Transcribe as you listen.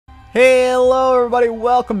Hello everybody,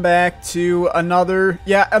 welcome back to another,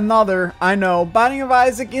 I know, Binding of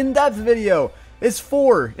Isaac in-depth video. It's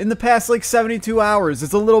 4 in the past like 72 hours.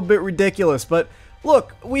 It's a little bit ridiculous, but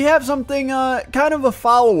look, we have something, kind of a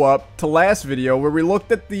follow-up to last video where we looked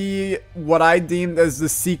at what I deemed as the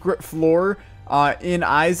secret floor, in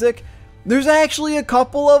Isaac. There's actually a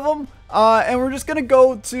couple of them. And we're just gonna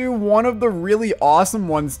go to one of the really awesome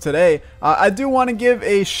ones today. I do want to give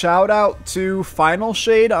a shout out to Final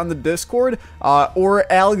Shade on the Discord, or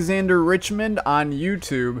Alexander Richmond on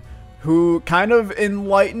YouTube, who kind of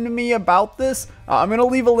enlightened me about this. I'm gonna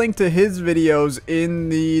leave a link to his videos in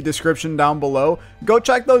the description down below. Go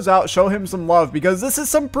check those out, show him some love, because this is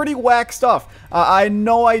some pretty whack stuff. I had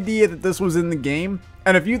no idea that this was in the game,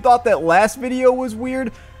 and if you thought that last video was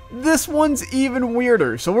weird, this one's even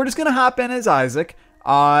weirder. So we're just gonna hop in as Isaac,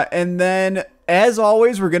 and then as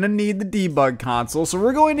always we're gonna need the debug console. So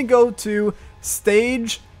we're going to go to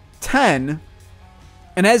stage 10,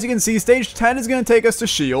 and as you can see, stage 10 is gonna take us to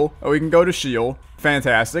Sheol. We can go to Sheol,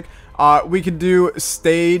 fantastic. We could do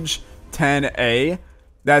stage 10A,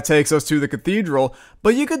 that takes us to the cathedral,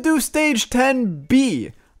 but you could do stage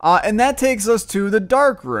 10B, and that takes us to the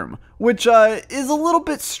dark room, which is a little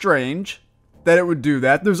bit strange that it would do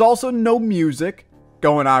that. There's also no music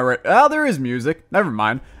going on right. Oh, there is music. Never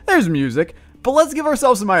mind. There's music. But let's give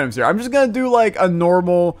ourselves some items here. I'm just gonna do like a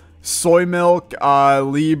normal soy milk,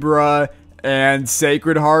 Libra, and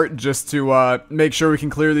Sacred Heart just to make sure we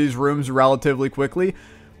can clear these rooms relatively quickly.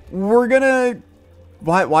 We're gonna.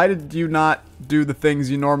 Why did you not do the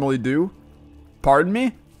things you normally do? Pardon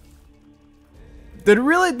me?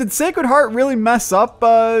 Did Sacred Heart really mess up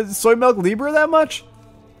soy milk Libra that much?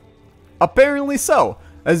 Apparently so.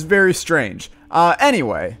 That's very strange.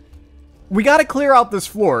 Anyway, we gotta clear out this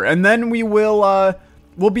floor, and then we'll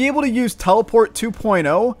be able to use Teleport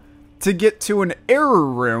 2.0 to get to an error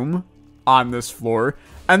room on this floor,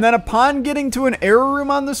 and then upon getting to an error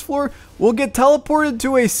room on this floor, we'll get teleported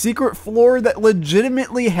to a secret floor that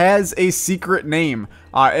legitimately has a secret name.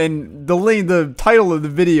 And the title of the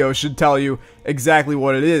video should tell you exactly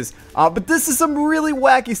what it is. But this is some really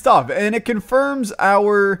wacky stuff, and it confirms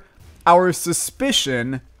our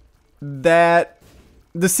suspicion that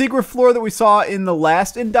the secret floor that we saw in the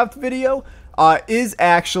last in-depth video is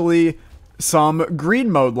actually some greed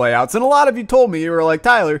mode layouts. And a lot of you told me, you were like,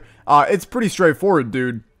 Tyler, it's pretty straightforward,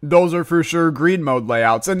 dude. Those are for sure greed mode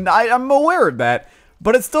layouts. And I'm aware of that,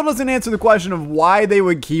 but it still doesn't answer the question of why they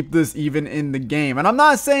would keep this even in the game. And I'm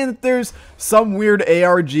not saying that there's some weird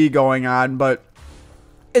ARG going on, but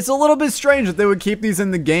it's a little bit strange that they would keep these in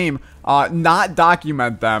the game, not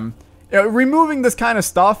document them. Removing this kind of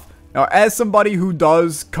stuff, as somebody who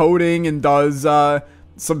does coding and does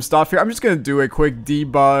some stuff here, I'm just going to do a quick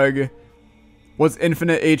debug. What's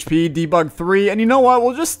infinite HP? Debug 3. And you know what?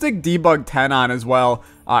 We'll just stick debug 10 on as well.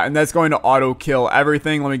 And that's going to auto kill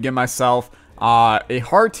everything. Let me give myself a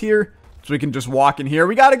heart here so we can just walk in here.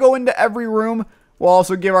 We got to go into every room. We'll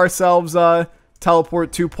also give ourselves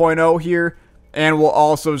Teleport 2.0 here. And we'll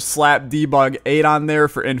also slap debug 8 on there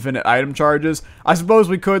for infinite item charges. I suppose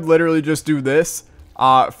we could literally just do this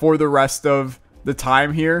for the rest of the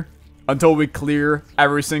time here until we clear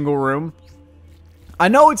every single room. I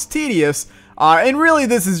know it's tedious, and really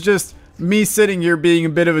this is just me sitting here being a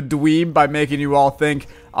bit of a dweeb by making you all think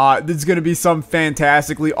this is going to be some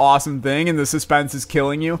fantastically awesome thing and the suspense is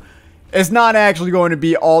killing you. It's not actually going to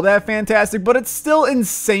be all that fantastic, but it's still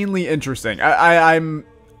insanely interesting. I'm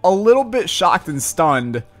a little bit shocked and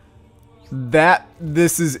stunned that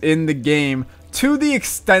this is in the game to the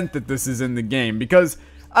extent that this is in the game, because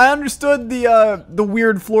I understood the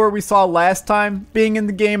weird floor we saw last time being in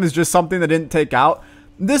the game is just something that didn't take out.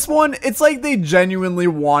 This one, it's like they genuinely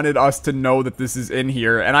wanted us to know that this is in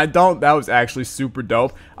here, and that was actually super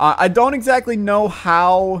dope. I don't exactly know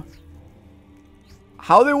how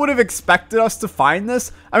they would have expected us to find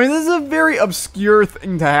this. I mean, this is a very obscure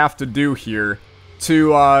thing to have to do here.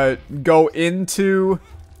 To go into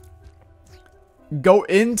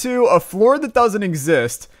a floor that doesn't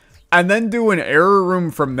exist and then do an error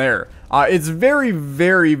room from there. It's very,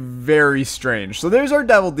 very, very strange. So there's our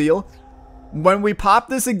devil deal. When we pop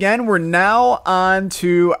this again, we're now on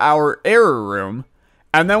to our error room.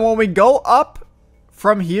 And then when we go up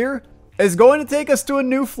from here, it's going to take us to a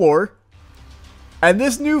new floor. And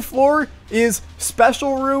this new floor is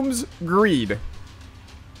Special Rooms Greed.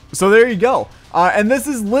 So there you go. And this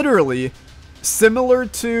is literally similar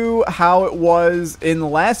to how it was in the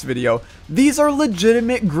last video. These are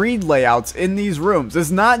legitimate greed layouts in these rooms.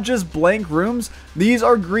 It's not just blank rooms. These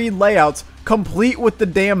are greed layouts complete with the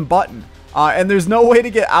damn button. And there's no way to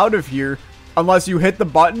get out of here unless you hit the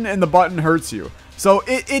button and the button hurts you. So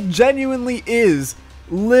it genuinely is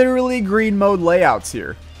literally green mode layouts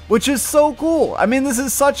here, which is so cool. I mean, this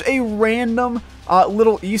is such a random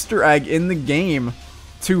little Easter egg in the game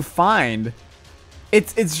to find.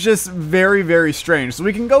 It's just very, very strange. So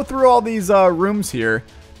we can go through all these rooms here.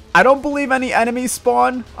 I don't believe any enemies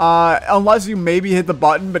spawn, unless you maybe hit the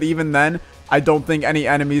button, but even then, I don't think any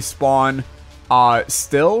enemies spawn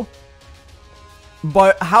still.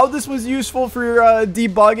 But how this was useful for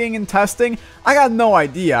debugging and testing, I got no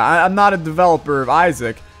idea. I'm not a developer of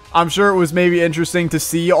Isaac. I'm sure it was maybe interesting to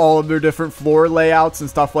see all of their different floor layouts and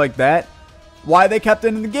stuff like that. Why they kept it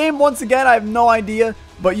in the game, once again, I have no idea.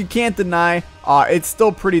 But you can't deny, it's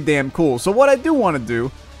still pretty damn cool. So what I do want to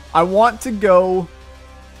do, I want to go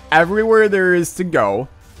everywhere there is to go.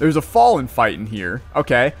 There's a fallen fight in here.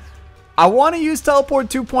 Okay. I want to use Teleport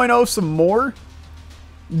 2.0 some more.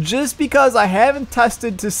 Just because I haven't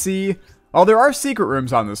tested to see... Oh, there are secret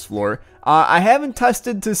rooms on this floor. I haven't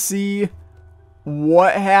tested to see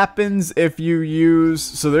what happens if you use...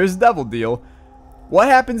 So there's Devil Deal. What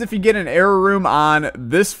happens if you get an error room on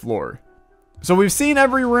this floor? So we've seen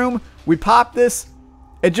every room. We pop this.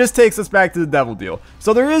 It just takes us back to the Devil Deal.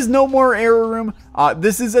 So there is no more error room.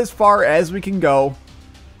 This is as far as we can go.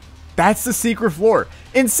 That's the secret floor.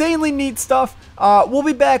 Insanely neat stuff. We'll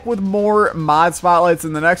be back with more mod spotlights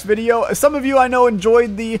in the next video. Some of you I know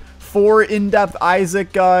enjoyed the 4 in-depth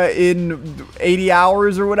Isaac in 80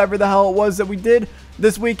 hours or whatever the hell it was that we did.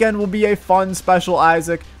 This weekend will be a fun special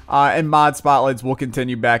Isaac, and mod spotlights will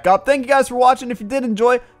continue back up. Thank you guys for watching. If you did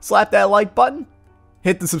enjoy, slap that like button.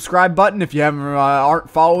 Hit the subscribe button if you aren't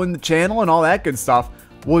following the channel and all that good stuff.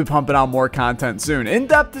 We'll be pumping out more content soon.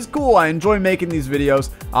 In-depth is cool. I enjoy making these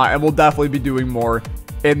videos, and we'll definitely be doing more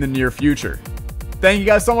in the near future. Thank you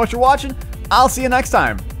guys so much for watching. I'll see you next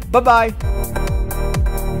time. Bye-bye.